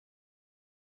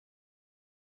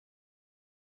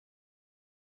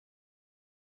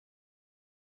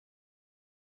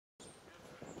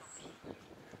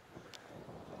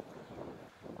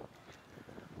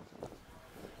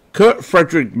Kurt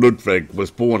Frederick Ludwig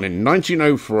was born in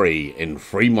 1903 in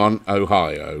Fremont,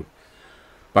 Ohio.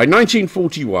 By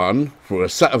 1941, through a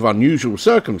set of unusual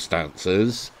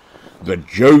circumstances, the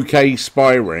WWII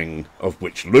spy ring, of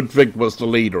which Ludwig was the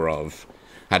leader of,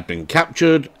 had been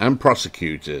captured and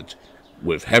prosecuted,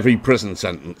 with heavy prison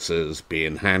sentences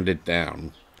being handed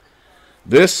down.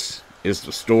 This is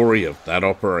the story of that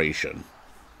operation.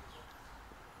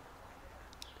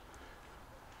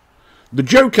 The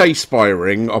WWII spy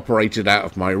ring operated out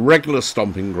of my regular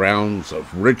stomping grounds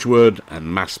of Ridgewood and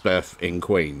Maspeth in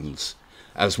Queens,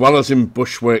 as well as in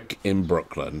Bushwick in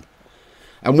Brooklyn.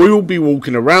 And we will be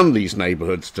walking around these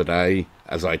neighbourhoods today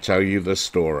as I tell you this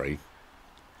story.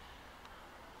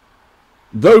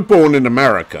 Though born in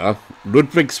America,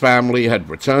 Ludwig's family had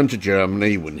returned to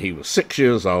Germany when he was 6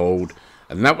 years old,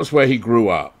 and that was where he grew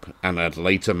up and had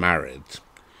later married.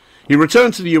 He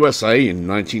returned to the USA in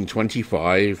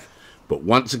 1925, but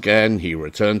once again he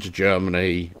returned to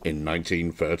Germany in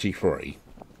 1933.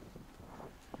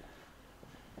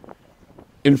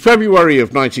 In February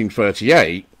of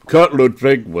 1938, Kurt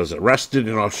Ludwig was arrested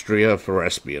in Austria for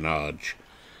espionage.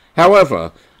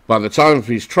 However, by the time of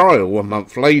his trial a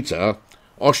month later,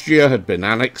 Austria had been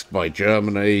annexed by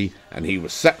Germany and he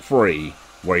was set free,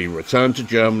 where he returned to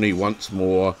Germany once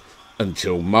more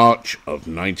until March of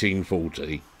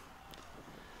 1940.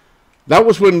 That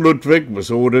was when Ludwig was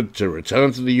ordered to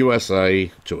return to the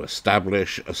USA to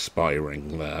establish a spy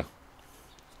ring there.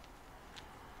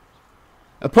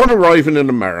 Upon arriving in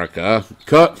America,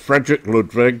 Kurt Frederick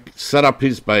Ludwig set up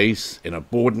his base in a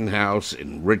boarding house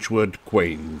in Ridgewood,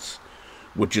 Queens,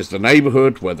 which is the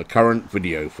neighbourhood where the current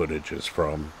video footage is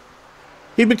from.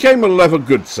 He became a leather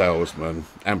goods salesman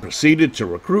and proceeded to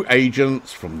recruit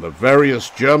agents from the various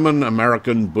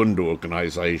German-American Bund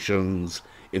organizations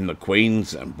in the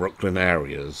Queens and Brooklyn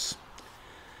areas.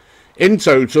 In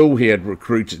total, he had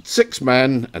recruited 6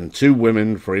 men and 2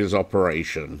 women for his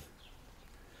operation.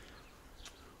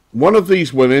 One of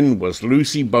these women was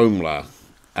Lucy Boehmler,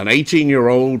 an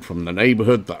 18-year-old from the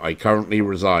neighbourhood that I currently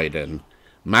reside in,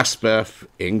 Maspeth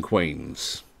in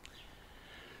Queens.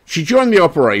 She joined the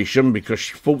operation because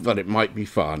she thought that it might be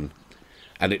fun,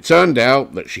 and it turned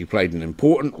out that she played an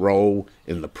important role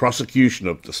in the prosecution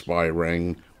of the spy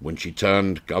ring when she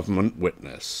turned government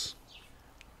witness.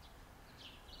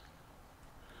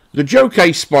 The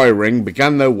WWII spy ring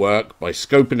began their work by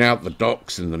scoping out the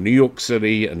docks in the New York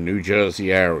City and New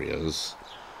Jersey areas,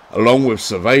 along with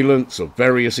surveillance of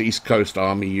various East Coast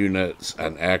Army units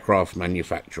and aircraft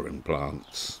manufacturing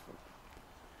plants.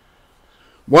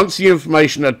 Once the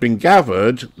information had been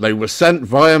gathered, they were sent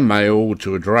via mail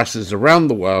to addresses around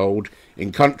the world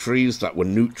in countries that were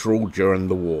neutral during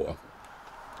the war.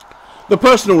 The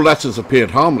personal letters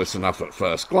appeared harmless enough at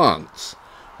first glance,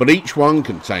 but each one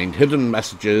contained hidden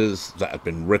messages that had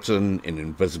been written in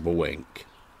invisible ink.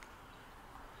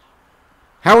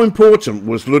 How important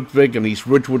was Ludwig and his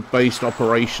Ridgewood-based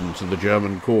operation to the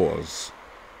German cause?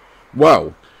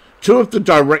 Well, 2 of the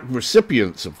direct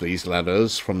recipients of these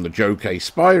letters from the WWII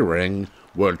spy ring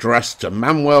were addressed to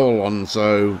Manuel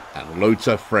Alonso and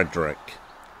Lothar Frederick.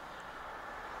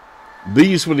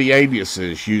 These were the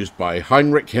aliases used by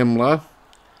Heinrich Himmler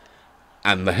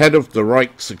and the head of the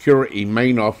Reich Security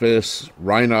Main Office,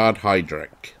 Reinhard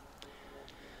Heydrich.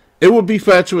 It would be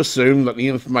fair to assume that the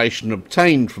information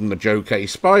obtained from the WWII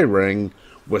spy ring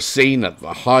was seen at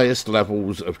the highest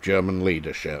levels of German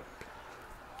leadership.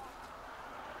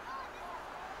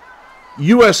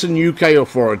 US and UK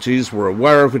authorities were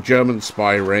aware of a German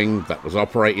spy ring that was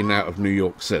operating out of New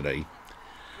York City,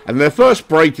 and their first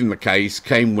break in the case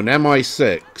came when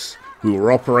MI6, who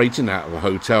were operating out of a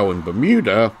hotel in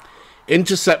Bermuda,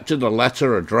 intercepted a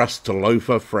letter addressed to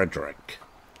Lothar Frederick.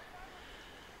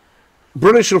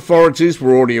 British authorities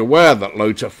were already aware that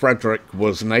Lothar Frederick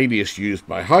was an alias used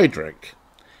by Heydrich,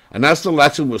 and as the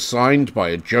letter was signed by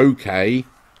a WWII,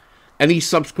 any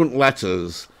subsequent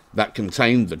letters that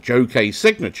contained the WWII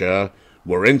signature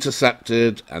were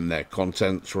intercepted and their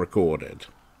contents recorded.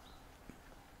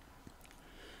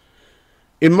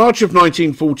 In March of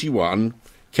 1941,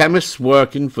 chemists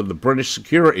working for the British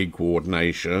Security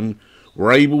Coordination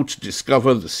were able to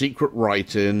discover the secret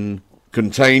writing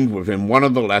contained within one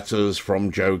of the letters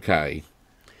from WWII.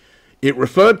 It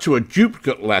referred to a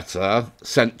duplicate letter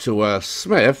sent to a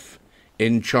Smith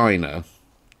in China.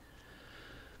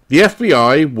 The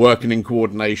FBI, working in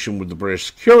coordination with the British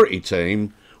security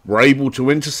team, were able to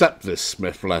intercept this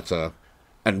Smith letter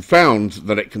and found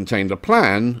that it contained a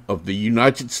plan of the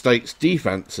United States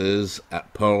defenses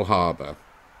at Pearl Harbor.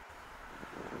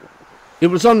 It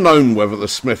was unknown whether the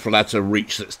Smith letter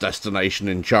reached its destination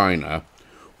in China,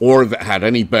 or if it had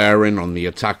any bearing on the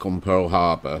attack on Pearl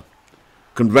Harbor.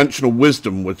 Conventional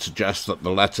wisdom would suggest that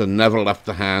the letter never left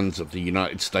the hands of the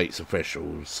United States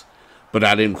officials, but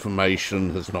that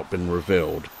information has not been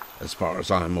revealed, as far as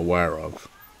I am aware of.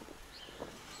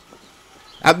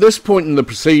 At this point in the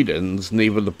proceedings,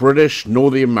 neither the British nor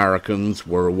the Americans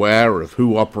were aware of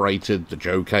who operated the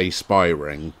Joe K spy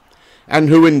ring, and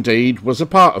who indeed was a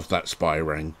part of that spy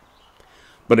ring.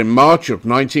 But in March of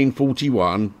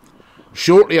 1941,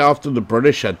 shortly after the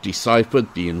British had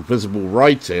deciphered the invisible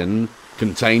writing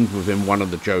contained within one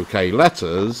of the Joe K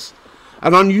letters,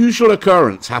 an unusual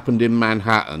occurrence happened in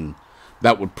Manhattan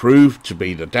that would prove to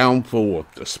be the downfall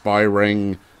of the spy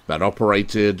ring that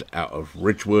operated out of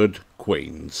Ridgewood,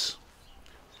 Queens.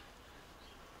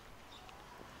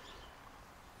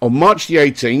 On March the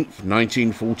 18th,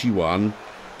 1941,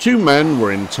 two men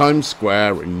were in Times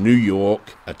Square in New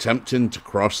York attempting to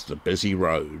cross the busy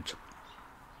road.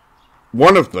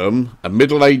 One of them, a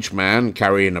middle-aged man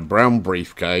carrying a brown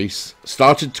briefcase,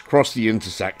 started to cross the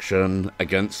intersection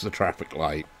against the traffic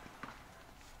light.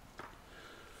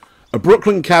 A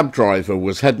Brooklyn cab driver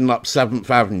was heading up 7th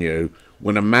Avenue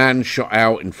when a man shot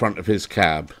out in front of his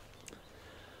cab.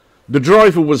 The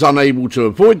driver was unable to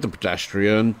avoid the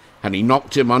pedestrian, and he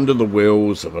knocked him under the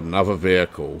wheels of another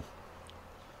vehicle.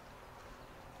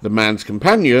 The man's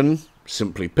companion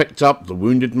simply picked up the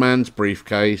wounded man's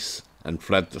briefcase and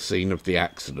fled the scene of the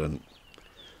accident,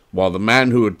 while the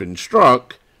man who had been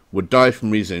struck would die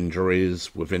from his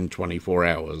injuries within 24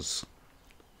 hours.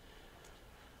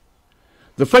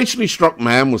 The fatally struck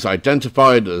man was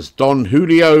identified as Don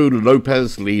Julio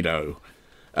Lopez Lido,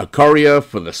 a courier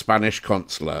for the Spanish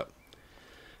consulate.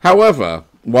 However,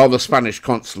 while the Spanish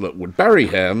consulate would bury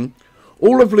him,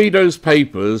 all of Lido's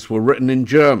papers were written in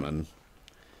German.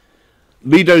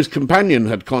 Lido's companion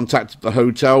had contacted the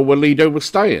hotel where Lido was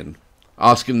staying,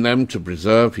 asking them to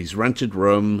preserve his rented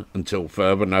room until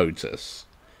further notice.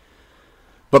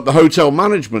 But the hotel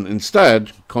management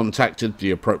instead contacted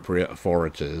the appropriate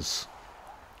authorities.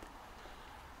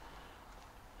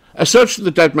 A search of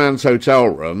the dead man's hotel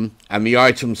room and the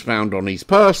items found on his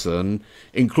person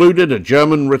included a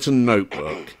German-written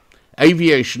notebook,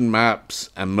 aviation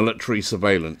maps, and military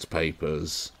surveillance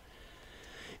papers.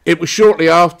 It was shortly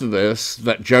after this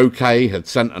that Joe K had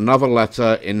sent another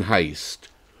letter in haste,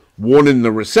 warning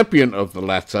the recipient of the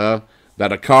letter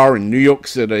that a car in New York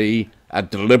City had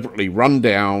deliberately run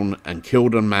down and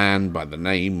killed a man by the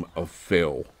name of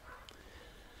Phil.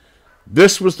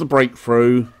 This was the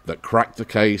breakthrough that cracked the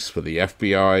case for the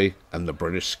FBI and the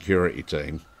British security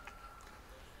team.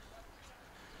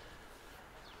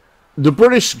 The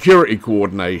British Security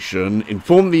Coordination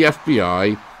informed the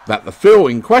FBI that the Phil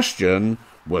in question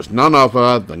was none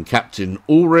other than Captain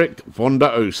Ulrich von der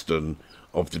Osten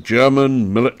of the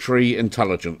German Military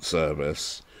Intelligence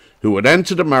Service, who had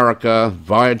entered America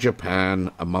via Japan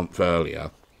a month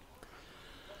earlier.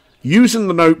 Using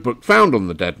the notebook found on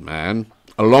the dead man,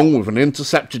 along with an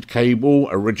intercepted cable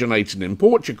originating in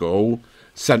Portugal,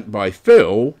 sent by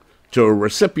Phil to a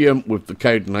recipient with the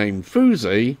codename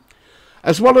Fuzi,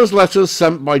 as well as letters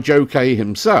sent by Joe K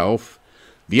himself,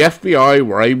 the FBI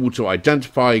were able to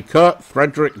identify Kurt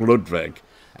Frederick Ludwig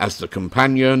as the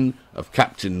companion of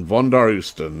Captain von der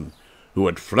Osten, who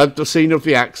had fled the scene of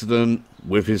the accident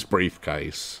with his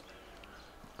briefcase.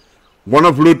 One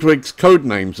of Ludwig's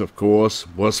codenames, of course,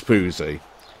 was Fuzi,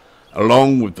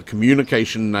 along with the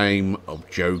communication name of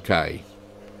Joe K.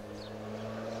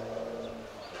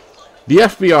 The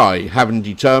FBI, having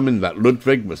determined that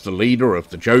Ludwig was the leader of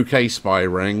the Joe K spy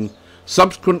ring,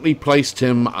 subsequently placed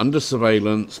him under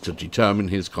surveillance to determine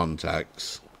his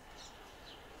contacts.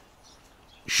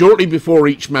 Shortly before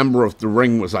each member of the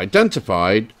ring was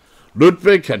identified,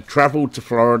 Ludwig had travelled to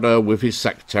Florida with his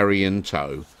secretary in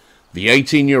tow, the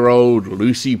 18-year-old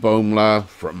Lucy Boehmler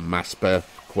from Maspeth,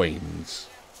 Queens.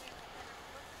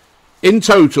 In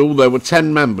total, there were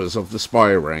 10 members of the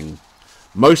spy ring,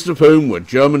 most of whom were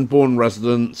German-born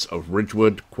residents of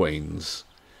Ridgewood, Queens.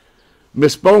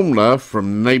 Miss Boehmler,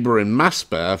 from neighbouring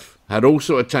Maspeth, had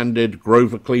also attended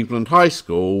Grover Cleveland High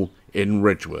School in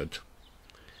Ridgewood.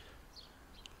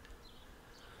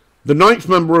 The 9th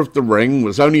member of the ring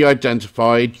was only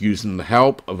identified using the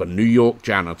help of a New York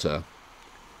janitor.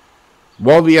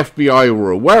 While the FBI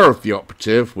were aware of the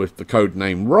operative with the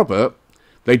codename Robert,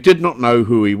 they did not know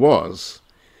who he was.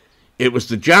 It was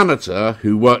the janitor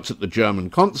who worked at the German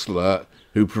consulate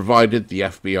who provided the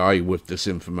FBI with this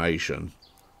information.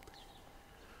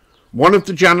 One of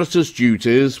the janitor's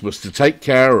duties was to take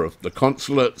care of the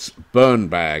consulate's burn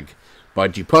bag by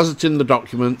depositing the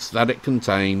documents that it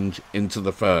contained into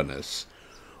the furnace,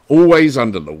 always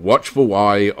under the watchful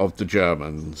eye of the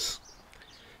Germans.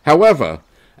 However,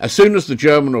 As soon as the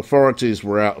German authorities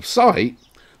were out of sight,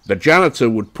 the janitor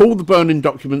would pull the burning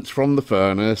documents from the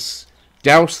furnace,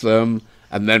 douse them,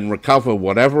 and then recover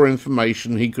whatever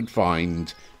information he could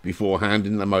find before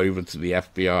handing them over to the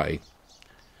FBI.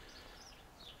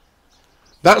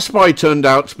 That spy turned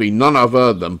out to be none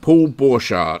other than Paul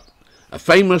Borchardt, a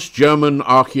famous German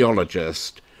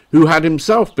archaeologist who had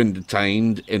himself been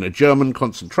detained in a German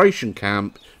concentration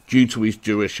camp due to his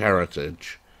Jewish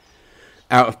heritage.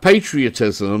 Out of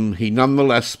patriotism, he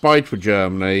nonetheless spied for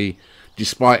Germany,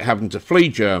 despite having to flee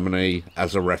Germany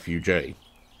as a refugee.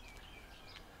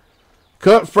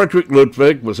 Kurt Frederick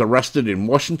Ludwig was arrested in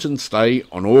Washington State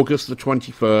on August the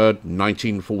 23rd,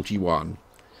 1941.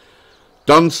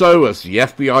 Done so as the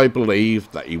FBI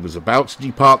believed that he was about to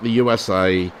depart the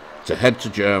USA to head to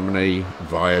Germany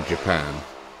via Japan.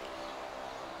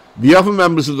 The other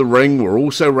members of the ring were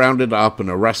also rounded up and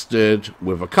arrested,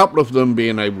 with a couple of them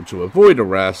being able to avoid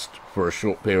arrest for a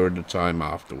short period of time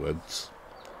afterwards.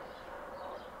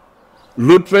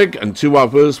 Ludwig and two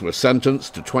others were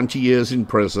sentenced to 20 years in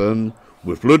prison,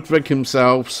 with Ludwig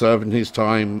himself serving his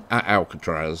time at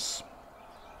Alcatraz.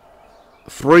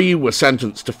 3 were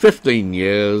sentenced to 15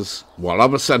 years, while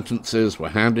other sentences were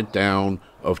handed down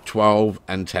of 12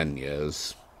 and 10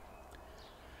 years.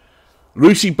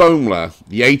 Lucy Boehmler,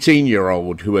 the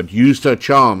 18-year-old who had used her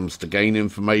charms to gain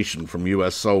information from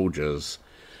US soldiers,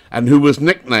 and who was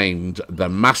nicknamed the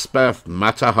Maspeth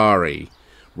Matahari,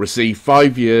 received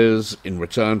 5 years in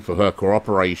return for her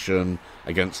cooperation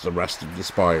against the rest of the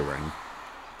spy ring.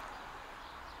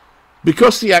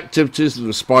 Because the activities of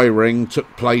the spy ring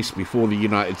took place before the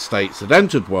United States had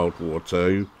entered World War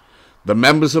II, the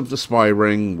members of the spy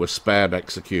ring were spared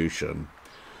execution,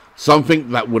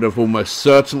 something that would have almost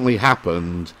certainly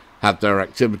happened had their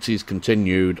activities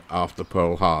continued after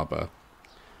Pearl Harbor.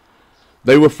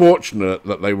 They were fortunate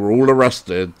that they were all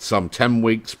arrested some 10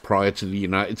 weeks prior to the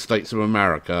United States of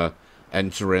America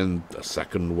entering the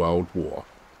Second World War.